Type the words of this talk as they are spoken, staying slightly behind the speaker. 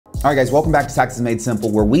All right, guys, welcome back to Taxes Made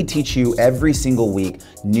Simple, where we teach you every single week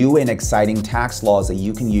new and exciting tax laws that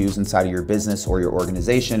you can use inside of your business or your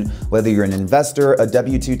organization, whether you're an investor, a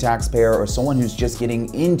W-2 taxpayer, or someone who's just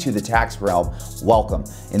getting into the tax realm. Welcome.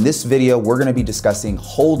 In this video, we're going to be discussing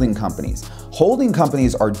holding companies. Holding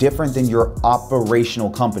companies are different than your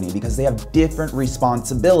operational company because they have different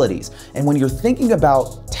responsibilities. And when you're thinking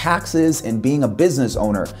about taxes and being a business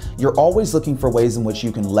owner, you're always looking for ways in which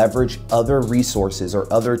you can leverage other resources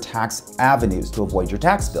or other tax avenues to avoid your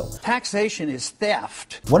tax bill. Taxation is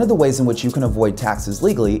theft. One of the ways in which you can avoid taxes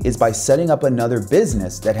legally is by setting up another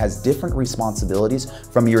business that has different responsibilities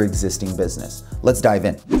from your existing business. Let's dive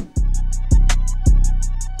in.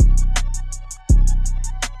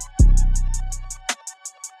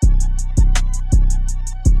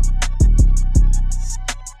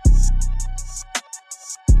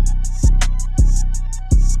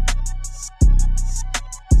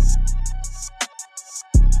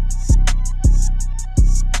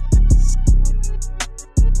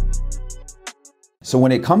 So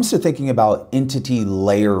when it comes to thinking about entity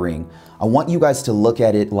layering, I want you guys to look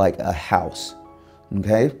at it like a house,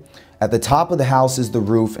 okay? At the top of the house is the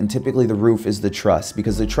roof, and typically the roof is the trust,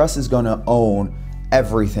 because the trust is gonna own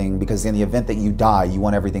everything, because in the event that you die, you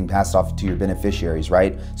want everything passed off to your beneficiaries,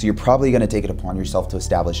 right? So you're probably gonna take it upon yourself to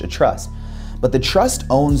establish a trust. But the trust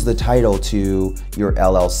owns the title to your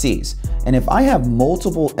LLCs. And if I have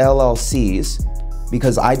multiple LLCs,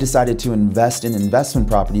 because I decided to invest in investment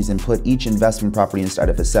properties and put each investment property inside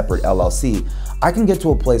of a separate LLC, I can get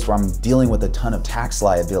to a place where I'm dealing with a ton of tax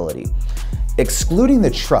liability. Excluding the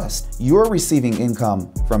trust, you're receiving income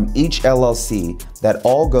from each LLC that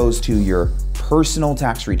all goes to your personal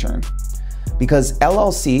tax return. Because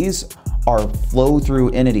LLCs are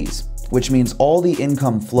flow-through entities, which means all the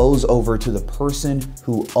income flows over to the person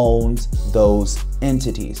who owns those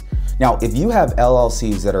entities. Now, if you have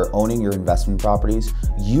LLCs that are owning your investment properties,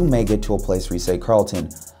 you may get to a place where you say,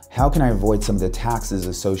 Karlton, how can I avoid some of the taxes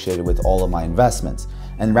associated with all of my investments?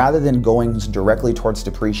 And rather than going directly towards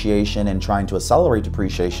depreciation and trying to accelerate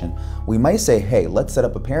depreciation, we might say, hey, let's set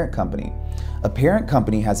up a parent company. A parent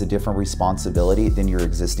company has a different responsibility than your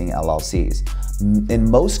existing LLCs. In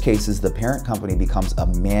most cases, the parent company becomes a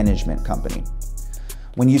management company.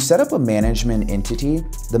 When you set up a management entity,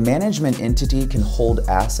 the management entity can hold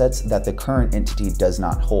assets that the current entity does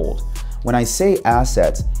not hold. When I say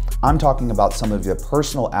assets, I'm talking about some of your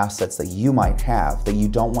personal assets that you might have that you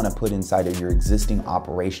don't want to put inside of your existing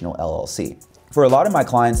operational LLC. For a lot of my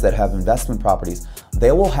clients that have investment properties,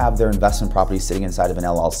 they will have their investment properties sitting inside of an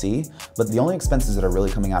LLC, but the only expenses that are really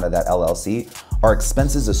coming out of that LLC are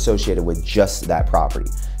expenses associated with just that property.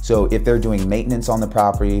 So if they're doing maintenance on the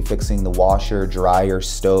property, fixing the washer, dryer,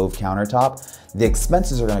 stove, countertop, the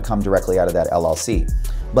expenses are going to come directly out of that LLC.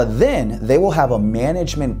 But then they will have a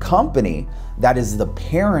management company that is the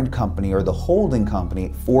parent company or the holding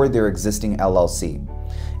company for their existing LLC.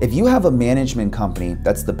 If you have a management company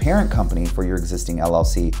that's the parent company for your existing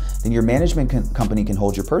LLC, then your management company can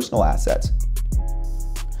hold your personal assets.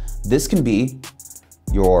 This can be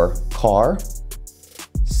your car,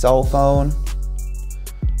 cell phone,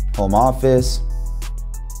 home office,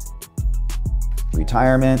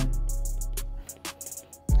 retirement,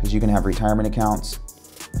 because you can have retirement accounts,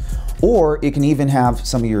 or it can even have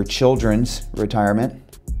some of your children's retirement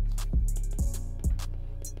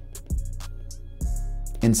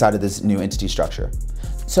inside of this new entity structure.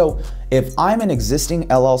 So if I'm an existing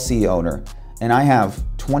LLC owner and I have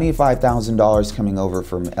 $25,000 coming over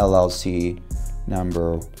from LLC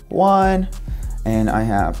number 1, and I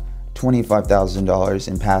have $25,000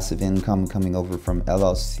 in passive income coming over from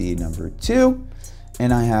LLC number 2,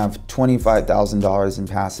 and I have $25,000 in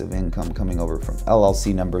passive income coming over from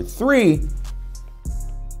LLC number 3,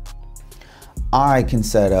 I can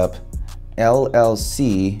set up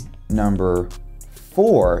LLC number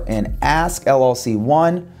 4 and ask LLC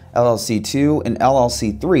 1, LLC 2, and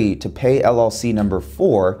LLC 3 to pay LLC number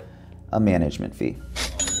 4 a management fee.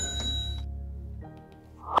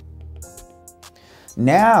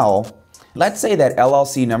 Now, let's say that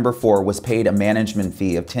LLC number 4 was paid a management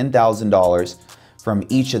fee of $10,000 from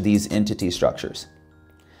each of these entity structures.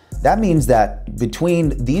 That means that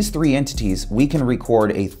between these 3 entities, we can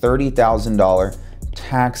record a $30,000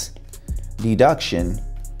 tax deduction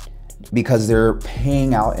because they're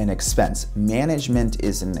paying out an expense. Management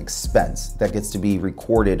is an expense that gets to be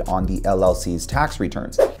recorded on the LLC's tax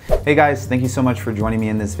returns. Hey guys, thank you so much for joining me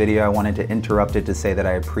in this video. I wanted to interrupt it to say that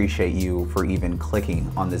I appreciate you for even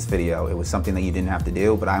clicking on this video. It was something that you didn't have to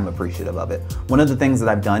do, but I'm appreciative of it. One of the things that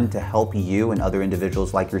I've done to help you and other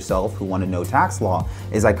individuals like yourself who want to know tax law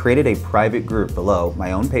is I created a private group below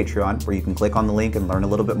my own Patreon where you can click on the link and learn a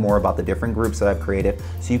little bit more about the different groups that I've created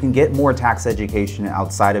so you can get more tax education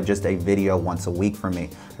outside of just a video once a week from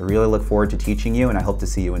me. I really look forward to teaching you and I hope to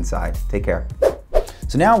see you inside. Take care.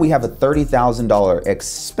 So now we have a $30,000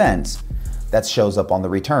 expense that shows up on the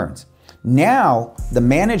returns. Now, the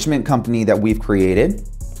management company that we've created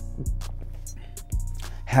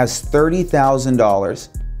has $30,000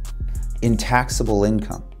 in taxable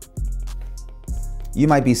income. You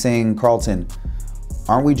might be saying, Karlton,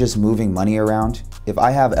 aren't we just moving money around? If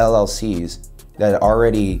I have LLCs that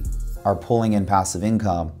already are pulling in passive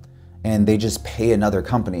income and they just pay another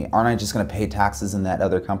company, aren't I just gonna pay taxes in that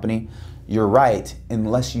other company? You're right,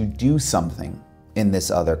 unless you do something in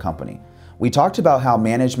this other company. We talked about how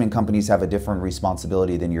management companies have a different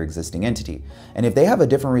responsibility than your existing entity. And if they have a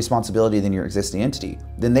different responsibility than your existing entity,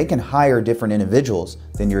 then they can hire different individuals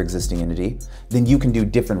than your existing entity. Then you can do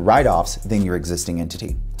different write-offs than your existing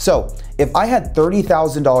entity. So if I had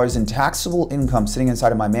 $30,000 in taxable income sitting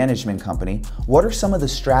inside of my management company, what are some of the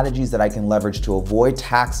strategies that I can leverage to avoid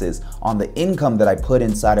taxes on the income that I put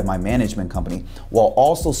inside of my management company while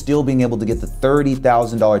also still being able to get the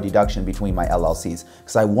 $30,000 deduction between my LLCs?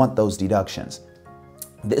 Because I want those deductions.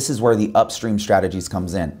 This is where the upstream strategies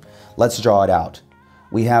comes in. Let's draw it out.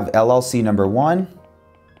 We have LLC number 1,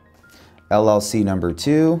 LLC number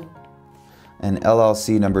 2, and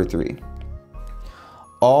LLC number 3.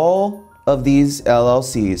 All of these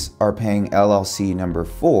LLCs are paying LLC number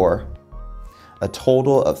 4 a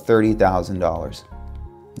total of $30,000.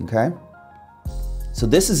 Okay? So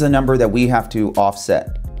this is a number that we have to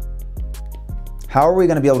offset. How are we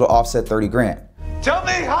going to be able to offset 30 grand? Tell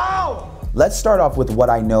me how! Let's start off with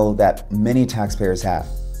what I know that many taxpayers have.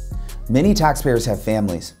 Many taxpayers have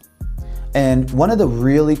families. And one of the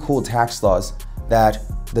really cool tax laws that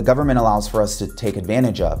the government allows for us to take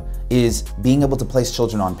advantage of is being able to place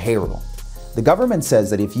children on payroll. The government says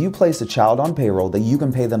that if you place a child on payroll, that you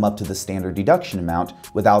can pay them up to the standard deduction amount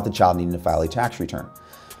without the child needing to file a tax return.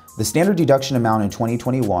 The standard deduction amount in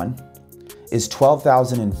 2021 is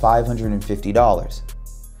 $12,550.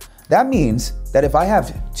 That means that if I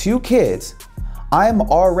have 2 kids, I'm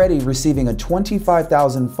already receiving a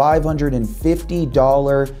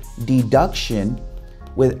 $25,550 deduction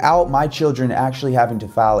without my children actually having to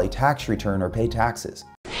file a tax return or pay taxes.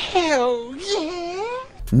 Hell yeah!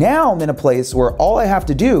 Now I'm in a place where all I have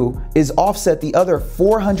to do is offset the other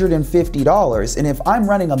 $450. And if I'm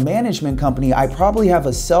running a management company, I probably have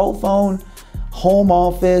a cell phone, home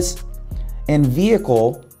office, and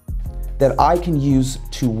vehicle that I can use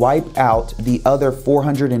to wipe out the other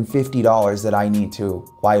 $450 that I need to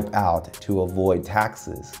wipe out to avoid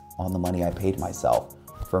taxes on the money I paid myself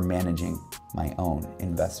for managing my own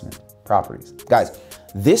investment properties. Guys,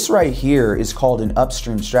 this right here is called an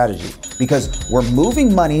upstream strategy because we're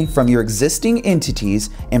moving money from your existing entities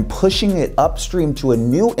and pushing it upstream to a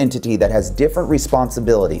new entity that has different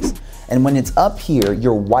responsibilities. And when it's up here,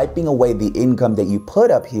 you're wiping away the income that you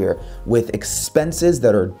put up here with expenses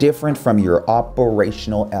that are different from your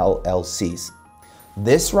operational LLCs.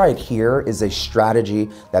 This right here is a strategy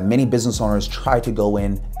that many business owners try to go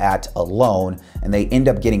in at alone, and they end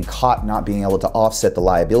up getting caught not being able to offset the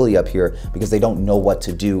liability up here because they don't know what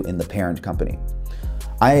to do in the parent company.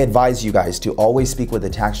 I advise you guys to always speak with a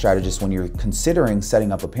tax strategist when you're considering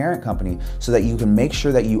setting up a parent company so that you can make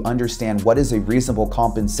sure that you understand what is a reasonable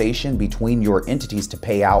compensation between your entities to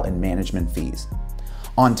pay out in management fees.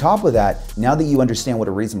 On top of that, now that you understand what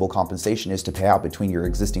a reasonable compensation is to pay out between your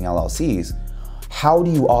existing LLCs, how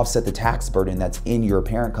do you offset the tax burden that's in your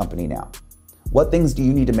parent company now? What things do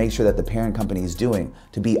you need to make sure that the parent company is doing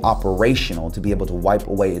to be operational, to be able to wipe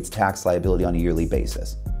away its tax liability on a yearly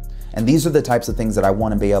basis? And these are the types of things that I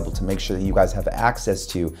want to be able to make sure that you guys have access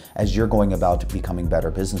to as you're going about becoming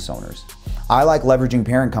better business owners. I like leveraging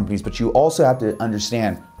parent companies, but you also have to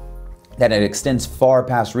understand that it extends far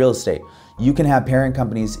past real estate. You can have parent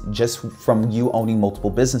companies just from you owning multiple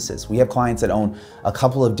businesses. We have clients that own a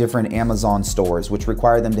couple of different Amazon stores, which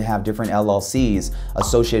require them to have different LLCs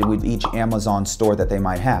associated with each Amazon store that they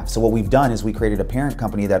might have. So what we've done is we created a parent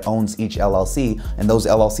company that owns each LLC, and those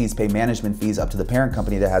LLCs pay management fees up to the parent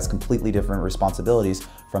company that has completely different responsibilities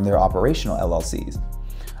from their operational LLCs.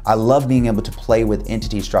 I love being able to play with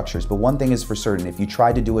entity structures, but one thing is for certain, if you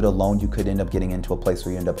try to do it alone, you could end up getting into a place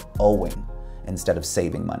where you end up owing. instead of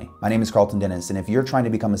saving money. My name is Karlton Dennis, and if you're trying to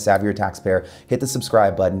become a savvier taxpayer, hit the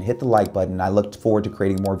subscribe button, hit the like button. I look forward to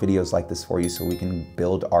creating more videos like this for you so we can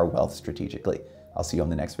build our wealth strategically. I'll see you on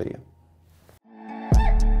the next video.